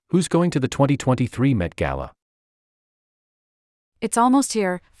Who's going to the 2023 Met Gala? It's almost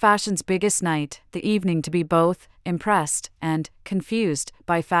here, fashion's biggest night, the evening to be both impressed and confused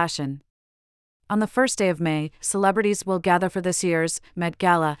by fashion. On the first day of May, celebrities will gather for this year's Met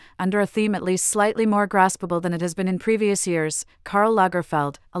Gala, under a theme at least slightly more graspable than it has been in previous years: Karl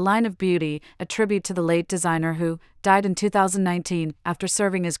Lagerfeld, a line of beauty, a tribute to the late designer who died in 2019 after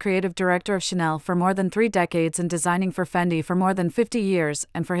serving as creative director of Chanel for more than 3 decades and designing for Fendi for more than 50 years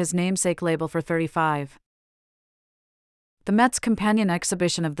and for his namesake label for 35. The Met's companion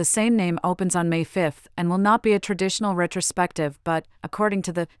exhibition of the same name opens on May 5th and will not be a traditional retrospective but, according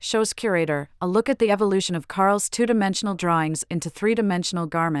to the show's curator, a look at the evolution of Karl's two-dimensional drawings into three-dimensional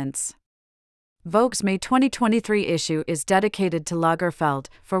garments. Vogue's May 2023 issue is dedicated to Lagerfeld,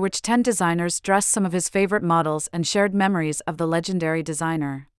 for which 10 designers dressed some of his favorite models and shared memories of the legendary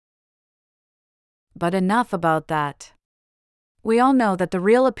designer. But enough about that. We all know that the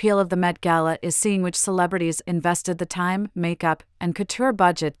real appeal of the Met Gala is seeing which celebrities invested the time, makeup, and couture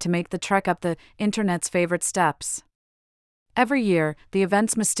budget to make the trek up the internet's favorite steps. Every year, the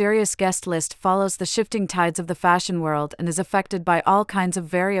event's mysterious guest list follows the shifting tides of the fashion world and is affected by all kinds of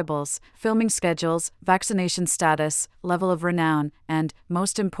variables: filming schedules, vaccination status, level of renown, and,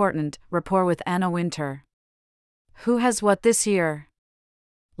 most important, rapport with Anna Wintour. Who has what this year?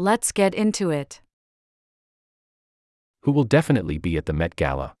 Let's get into it. Who will definitely be at the Met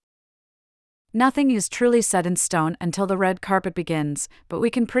Gala? Nothing is truly set in stone until the red carpet begins, but we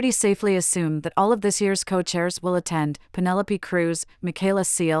can pretty safely assume that all of this year's co-chairs will attend: Penelope Cruz, Michaela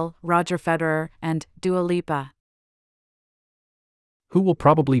Seal, Roger Federer, and Dua Lipa. Who will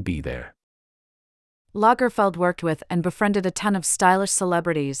probably be there? Lagerfeld worked with and befriended a ton of stylish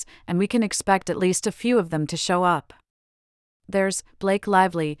celebrities, and we can expect at least a few of them to show up. There's Blake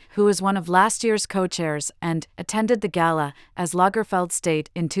Lively, who is one of last year's co-chairs and attended the gala, as Lagerfeld stated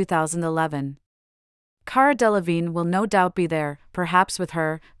in 2011. Cara Delevingne will no doubt be there, perhaps with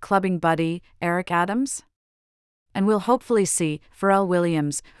her clubbing buddy, Eric Adams? And we'll hopefully see Pharrell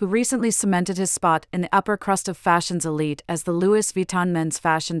Williams, who recently cemented his spot in the upper crust of fashion's elite as the Louis Vuitton men's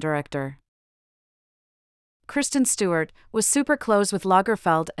fashion director. Kristen Stewart was super close with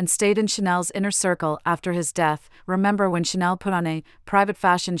Lagerfeld and stayed in Chanel's inner circle after his death. Remember when Chanel put on a private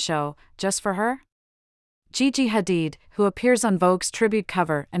fashion show just for her? Gigi Hadid, who appears on Vogue's tribute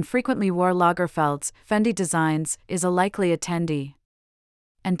cover and frequently wore Lagerfeld's Fendi designs, is a likely attendee.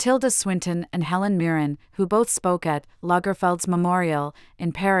 And Tilda Swinton and Helen Mirren, who both spoke at Lagerfeld's memorial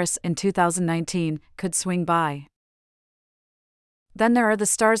in Paris in 2019, could swing by. Then there are the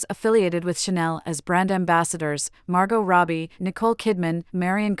stars affiliated with Chanel as brand ambassadors: Margot Robbie, Nicole Kidman,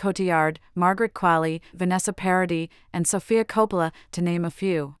 Marion Cotillard, Margaret Qualley, Vanessa Paradis, and Sofia Coppola, to name a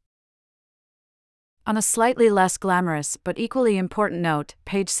few. On a slightly less glamorous but equally important note,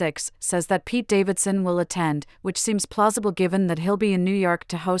 Page 6 says that Pete Davidson will attend, which seems plausible given that he'll be in New York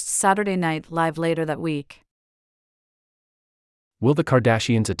to host Saturday Night Live later that week. Will the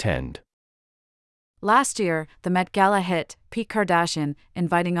Kardashians attend? Last year, the Met Gala hit Pete Kardashian,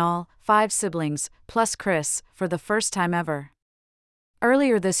 inviting all 5 siblings, plus Kris, for the first time ever.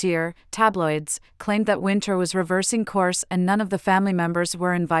 Earlier this year, tabloids claimed that Wintour was reversing course and none of the family members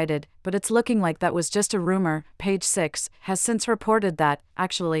were invited, but it's looking like that was just a rumor. Page 6 has since reported that,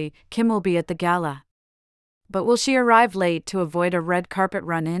 actually, Kim will be at the gala. But will she arrive late to avoid a red carpet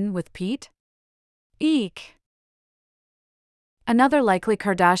run-in with Pete? Eek! Another likely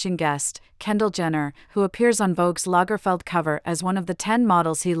Kardashian guest, Kendall Jenner, who appears on Vogue's Lagerfeld cover as one of the 10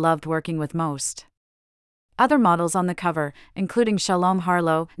 models he loved working with most. Other models on the cover, including Shalom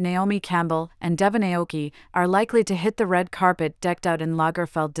Harlow, Naomi Campbell, and Devon Aoki, are likely to hit the red carpet decked out in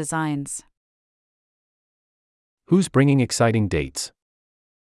Lagerfeld designs. Who's bringing exciting dates?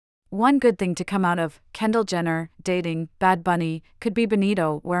 One good thing to come out of Kendall Jenner dating Bad Bunny could be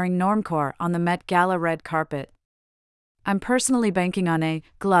Benito wearing normcore on the Met Gala red carpet. I'm personally banking on a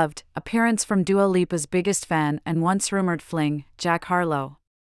gloved appearance from Dua Lipa's biggest fan and once rumored fling, Jack Harlow.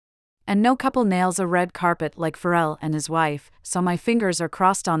 And no couple nails a red carpet like Pharrell and his wife, so my fingers are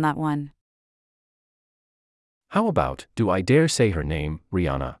crossed on that one. How about, do I dare say her name,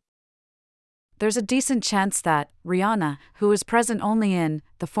 Rihanna? There's a decent chance that Rihanna, who was present only in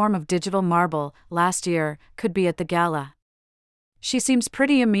the form of digital marble last year, could be at the gala. She seems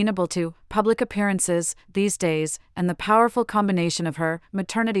pretty amenable to public appearances these days, and the powerful combination of her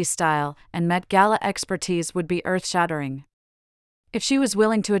maternity style and Met Gala expertise would be earth-shattering. If she was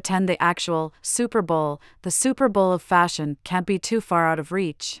willing to attend the actual Super Bowl, the Super Bowl of fashion can't be too far out of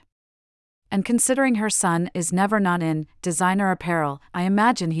reach. And considering her son is never not in designer apparel, I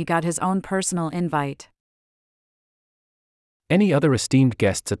imagine he got his own personal invite. Any other esteemed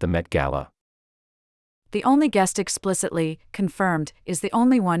guests at the Met Gala? The only guest explicitly confirmed is the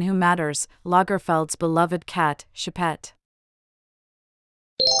only one who matters, Lagerfeld's beloved cat, Chipette.